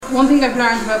One thing I've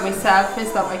learned about myself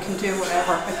is that I can do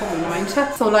whatever I put my mind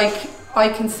to. So like I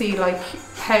can see like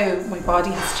how my body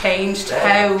has changed,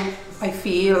 how I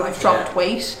feel. I've dropped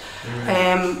weight.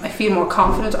 I feel more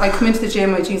confident. I come into the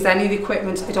gym, I'd use any of the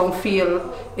equipment, I don't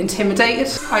feel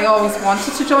intimidated. I always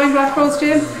wanted to join Black Rose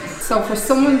Gym. So for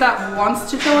someone that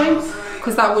wants to join,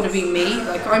 because that would have been me,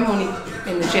 like I'm only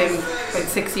in the gym about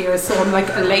 6 years, so I'm like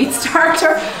a late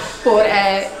starter, but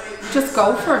just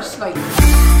go for it. Like.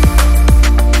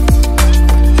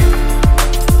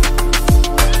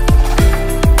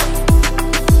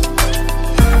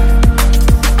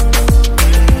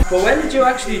 But when did you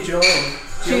actually join?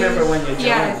 Do you remember when you joined?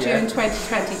 Yeah, June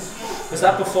 2020. Was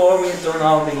that before we had done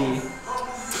all the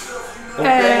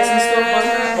upgrades and stuff,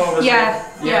 wasn't it? Or was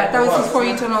that was before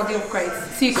you'd done all the upgrades.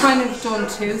 So you kind of done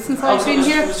two since I've been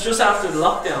here. It was just after the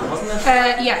lockdown, wasn't it?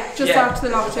 After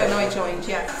the lockdown I joined,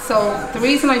 So the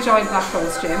reason I joined Black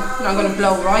Rose Gym, and I'm going to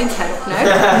blow Ryan's head up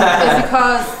now, is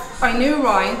because I knew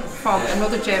Ryan from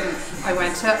another gym I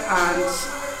went to, and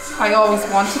I always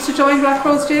wanted to join Black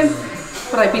Rose Gym.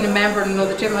 But I'd been a member in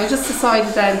another gym. I just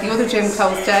decided then the other gym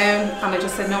closed down, and I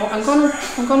just said no. I'm gonna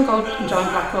go and join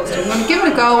Black Rose Gym. I'm gonna give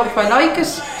it a go. If I like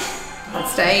it, I'll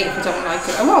stay. If I don't like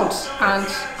it, I won't. And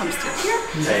I'm still here.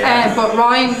 But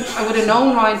Ryan, I would have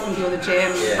known Ryan from the other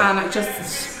gym, and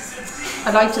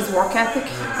I liked his work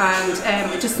ethic, and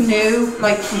I just knew,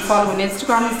 like from following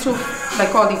Instagram and stuff,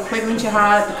 like all the equipment you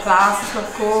had, the classes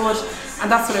looked good. And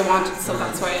that's what I wanted, so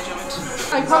that's why I joined.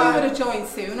 I probably would have joined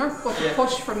sooner, but the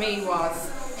push for me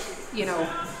was, you know,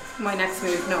 my next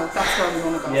move, no, that's where I'm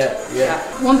going to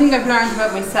go. One thing I've learned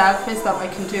about myself is that I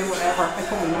can do whatever I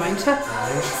put my mind to.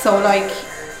 So like,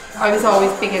 I was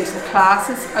always big into the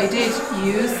classes. I did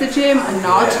use the gym an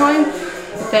odd time,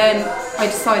 but then I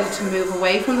decided to move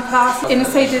away from the class.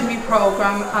 Instead I did my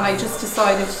program, and I just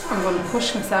decided I'm going to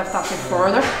push myself that bit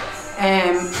further.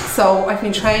 So I've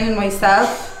been training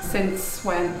myself since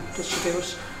when did she do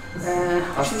it?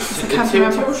 I can't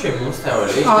remember.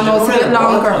 Oh no, it's a bit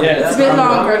longer. It's a bit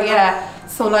longer, yeah.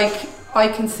 So like I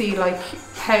can see like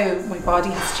how my body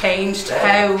has changed,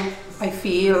 how I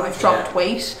feel. I've dropped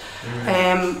weight.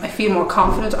 I feel more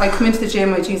confident. I come into the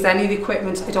gym, I'd use any of the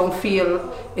equipment, I don't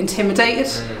feel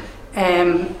intimidated.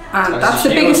 And that's the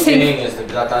biggest thing.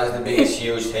 That is the biggest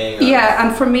huge thing. Yeah,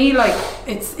 and for me, like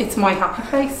it's my happy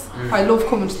place. I love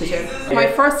coming to the gym. My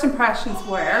first impressions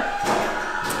were,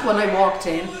 when I walked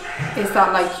in, is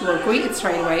that like you were greeted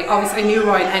straight away. Obviously I knew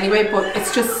Ryan anyway, but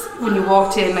it's just when you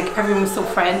walked in, like everyone was so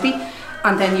friendly.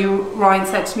 And then Ryan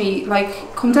said to me,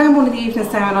 like, come down one of the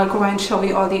evenings now and I'll go around and show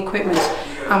you all the equipment.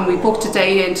 And we booked a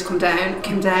day in to come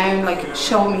down, like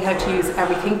show me how to use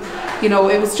everything. You know,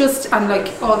 it was just, and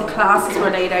like all the classes were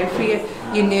laid out for you,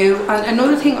 you knew. And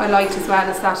another thing I liked as well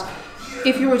is that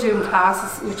if you were doing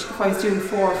classes, which if I was doing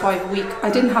 4 or 5 a week,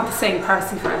 I didn't have the same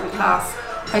person for every class.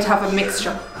 I'd have a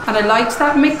mixture. And I liked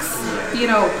that mix, you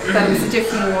know, that it was a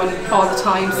different one all the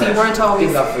time. So you weren't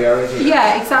always...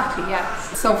 Yeah, exactly, yeah.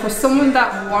 So for someone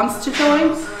that wants to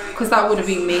join, because that would have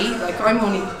been me, like I'm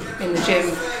only in the gym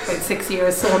about 6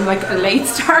 years, so I'm like a late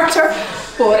starter,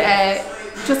 but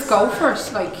just go for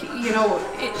it. Like, you know,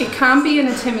 it can be an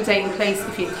intimidating place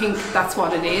if you think that's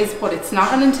what it is, but it's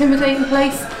not an intimidating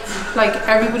place. Like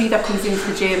everybody that comes into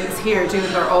the gym is here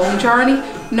doing their own journey.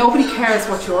 Nobody cares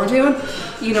what you're doing,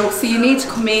 you know, so you need to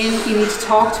come in, you need to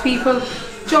talk to people,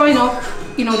 join up,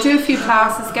 you know, do a few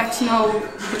classes, get to know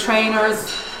the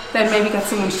trainers, then maybe get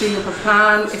someone to do your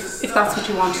plan if that's what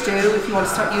you want to do, if you want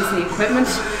to start using the equipment.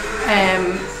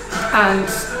 And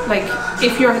like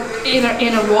if you're in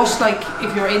a rush, like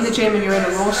if you're in the gym and you're in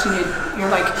a rush and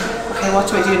you're like, okay, what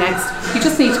do I do next? You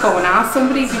just need to go and ask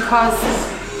somebody, because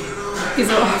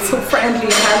they're all so friendly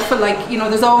and helpful. Like, you know,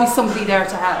 there's always somebody there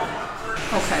to help.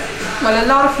 Okay, well a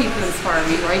lot of people inspire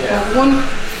me, right? But one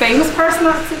famous person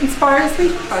that inspires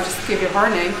me, I'll just give you her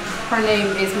name. Her name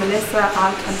is Melissa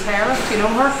Alcantara. Do you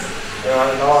know her?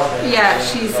 Yeah,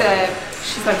 she's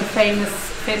like a famous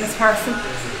fitness person.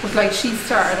 But like she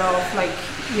started off like,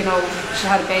 you know, she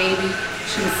had a baby,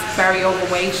 she was very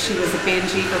overweight, she was a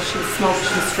binge eater, she was smoking,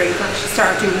 she was streaker. She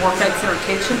started doing workouts in her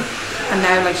kitchen, and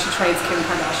now like she trains Kim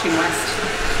Kardashian West,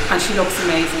 and she looks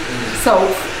amazing. So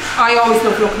I always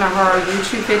love looking at her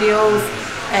YouTube videos,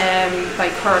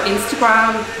 like her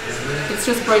Instagram. It's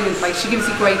just brilliant. Like she gives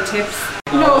you great tips.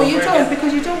 No, you don't,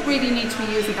 because you don't really need to be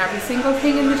using every single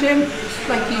thing in the gym.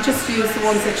 Like you just use the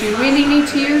ones that you really need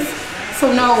to use.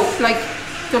 So no, like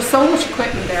there's so much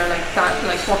equipment there like that,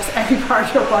 like works every part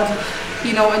of your body,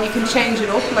 you know, and you can change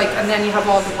it up, like, and then you have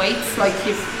all the weights, like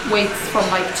you've weights from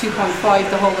like 2.5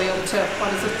 the whole way up to, what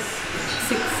is it,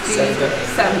 60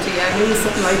 70, yeah, maybe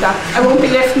something like that. I won't be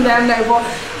lifting them now, but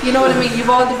you know what I mean. You've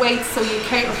all the weights, so you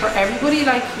cater for everybody.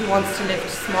 Like who wants to lift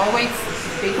small weights,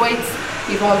 big weights.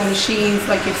 You've all the machines.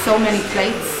 Like you've so many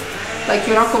plates. Like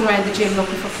you're not going around the gym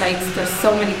looking for plates. There's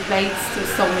so many plates.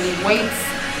 There's so many weights.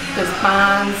 There's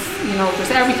bands. You know,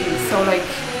 there's everything. So like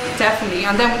definitely.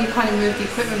 And then when you kind of move the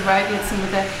equipment around, you had some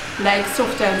of the leg stuff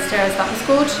downstairs. That was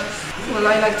good. Well,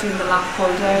 I like doing the lat pull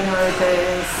down or the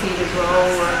seated row,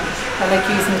 or I like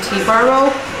using the T-bar row.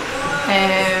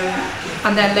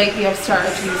 And then lately I've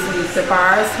started using the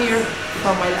bars here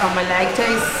on my leg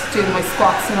days, doing my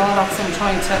squats and all that, so I'm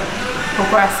trying to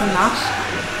progress in that.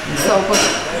 So, but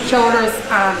shoulders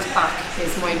and back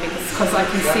is my biggest, because I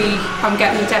can see I'm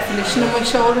getting a definition in my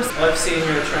shoulders. I've seen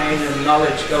your training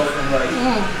knowledge go from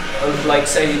like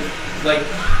say like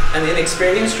an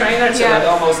inexperienced trainer to like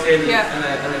almost nearly an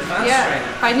advanced trainer.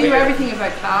 I knew everything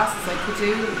about classes, I could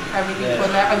do everything, but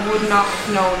I would not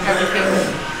know everything.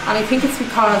 And I think it's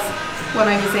because when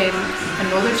I was in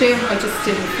another gym, I just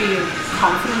didn't feel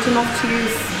confident enough to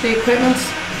use the equipment.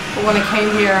 But when I came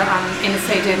here and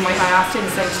I asked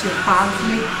Insight to do a plan for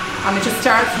me, and I just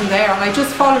started from there, and I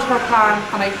just followed her plan,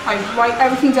 and I write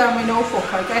everything down in my notebook.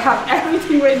 Like I have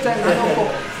everything written down in my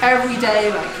notebook every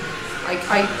day. Like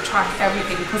I track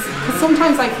everything, because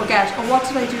sometimes I forget. Oh, what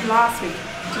did I do last week?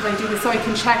 Did I do this? So I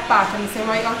can check back and say,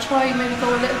 right, I'll try maybe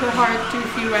go a little bit harder, do a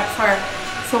few reps higher.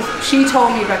 So she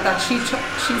told me about that. She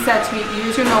said to me,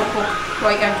 use your notebook,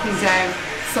 write everything down.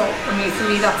 So I mean, for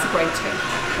me, that's a great tip.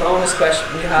 The bonus question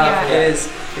we have is,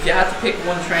 if you had to pick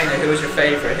one trainer, who was your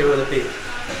favourite? Who would it be?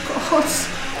 God,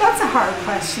 that's a hard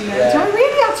question. Do I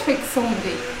really have to pick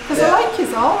somebody? Because I like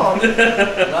his all.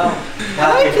 I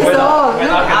like his all. We're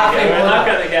not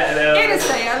going to get it out.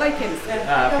 Inistay, I like Inistay.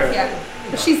 Yeah,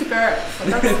 but she's a girl, so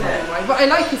that's why. But I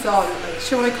like his all. Like,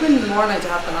 sure, when I come in the morning, I'd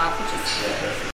have the laugh, which is